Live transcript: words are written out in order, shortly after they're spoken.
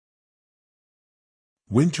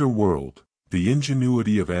Winter World, The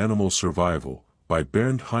Ingenuity of Animal Survival, by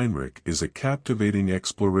Bernd Heinrich is a captivating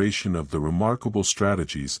exploration of the remarkable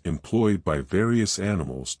strategies employed by various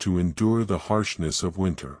animals to endure the harshness of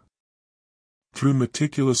winter. Through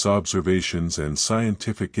meticulous observations and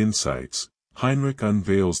scientific insights, Heinrich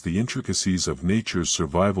unveils the intricacies of nature's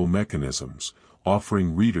survival mechanisms,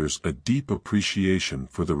 offering readers a deep appreciation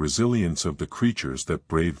for the resilience of the creatures that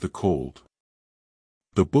brave the cold.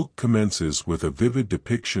 The book commences with a vivid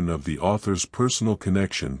depiction of the author's personal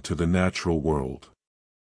connection to the natural world.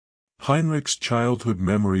 Heinrich's childhood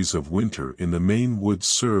memories of winter in the Maine woods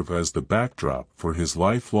serve as the backdrop for his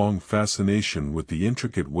lifelong fascination with the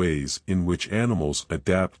intricate ways in which animals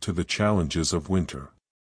adapt to the challenges of winter.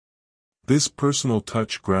 This personal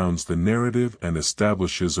touch grounds the narrative and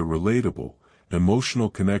establishes a relatable, emotional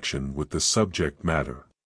connection with the subject matter.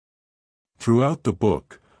 Throughout the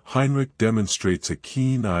book, Heinrich demonstrates a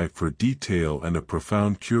keen eye for detail and a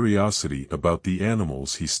profound curiosity about the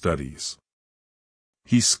animals he studies.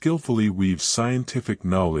 He skillfully weaves scientific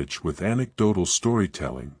knowledge with anecdotal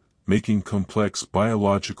storytelling, making complex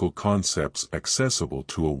biological concepts accessible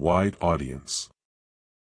to a wide audience.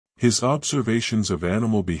 His observations of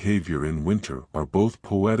animal behavior in winter are both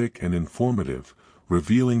poetic and informative,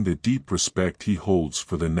 revealing the deep respect he holds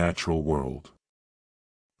for the natural world.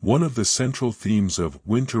 One of the central themes of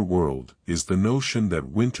Winter World is the notion that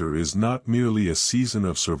winter is not merely a season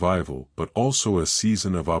of survival but also a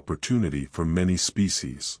season of opportunity for many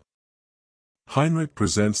species. Heinrich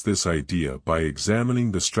presents this idea by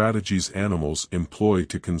examining the strategies animals employ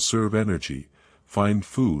to conserve energy, find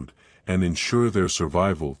food, and ensure their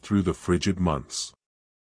survival through the frigid months.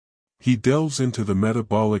 He delves into the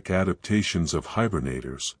metabolic adaptations of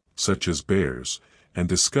hibernators, such as bears, and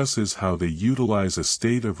discusses how they utilize a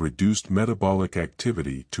state of reduced metabolic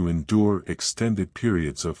activity to endure extended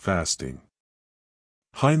periods of fasting.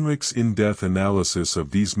 Heinrich's in-depth analysis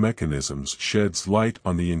of these mechanisms sheds light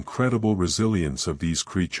on the incredible resilience of these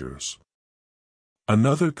creatures.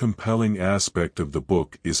 Another compelling aspect of the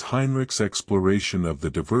book is Heinrich's exploration of the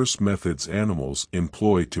diverse methods animals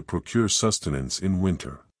employ to procure sustenance in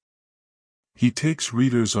winter. He takes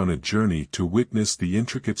readers on a journey to witness the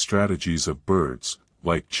intricate strategies of birds,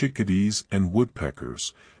 like chickadees and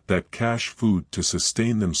woodpeckers, that cache food to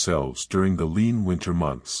sustain themselves during the lean winter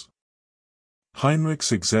months.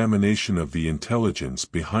 Heinrich's examination of the intelligence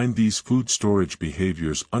behind these food storage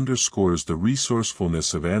behaviors underscores the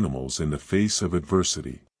resourcefulness of animals in the face of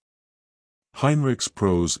adversity. Heinrich's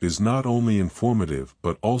prose is not only informative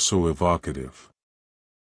but also evocative.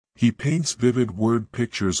 He paints vivid word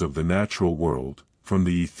pictures of the natural world, from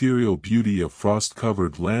the ethereal beauty of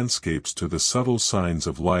frost-covered landscapes to the subtle signs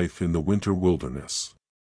of life in the winter wilderness.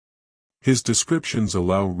 His descriptions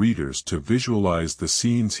allow readers to visualize the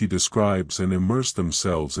scenes he describes and immerse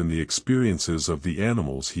themselves in the experiences of the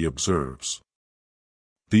animals he observes.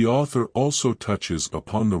 The author also touches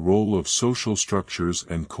upon the role of social structures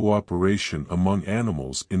and cooperation among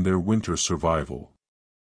animals in their winter survival.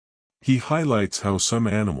 He highlights how some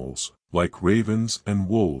animals, like ravens and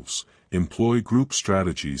wolves, employ group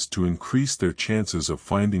strategies to increase their chances of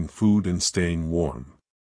finding food and staying warm.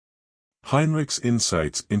 Heinrich's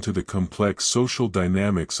insights into the complex social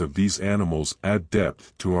dynamics of these animals add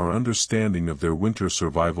depth to our understanding of their winter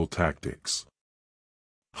survival tactics.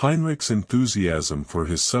 Heinrich's enthusiasm for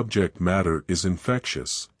his subject matter is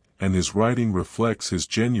infectious, and his writing reflects his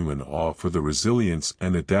genuine awe for the resilience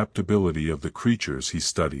and adaptability of the creatures he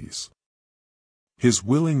studies. His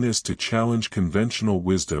willingness to challenge conventional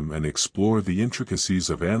wisdom and explore the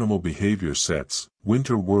intricacies of animal behavior sets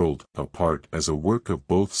Winter World apart as a work of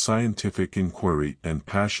both scientific inquiry and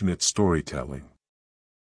passionate storytelling.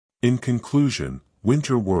 In conclusion,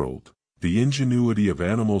 Winter World, The Ingenuity of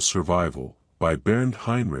Animal Survival, by Bernd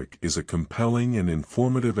Heinrich is a compelling and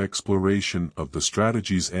informative exploration of the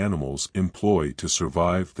strategies animals employ to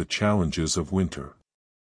survive the challenges of winter.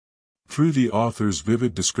 Through the author's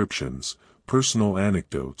vivid descriptions, personal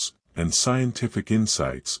anecdotes, and scientific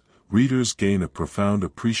insights, readers gain a profound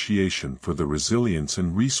appreciation for the resilience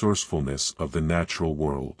and resourcefulness of the natural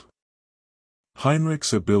world.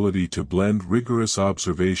 Heinrich's ability to blend rigorous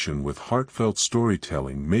observation with heartfelt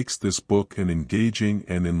storytelling makes this book an engaging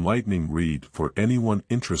and enlightening read for anyone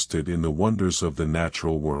interested in the wonders of the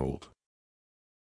natural world.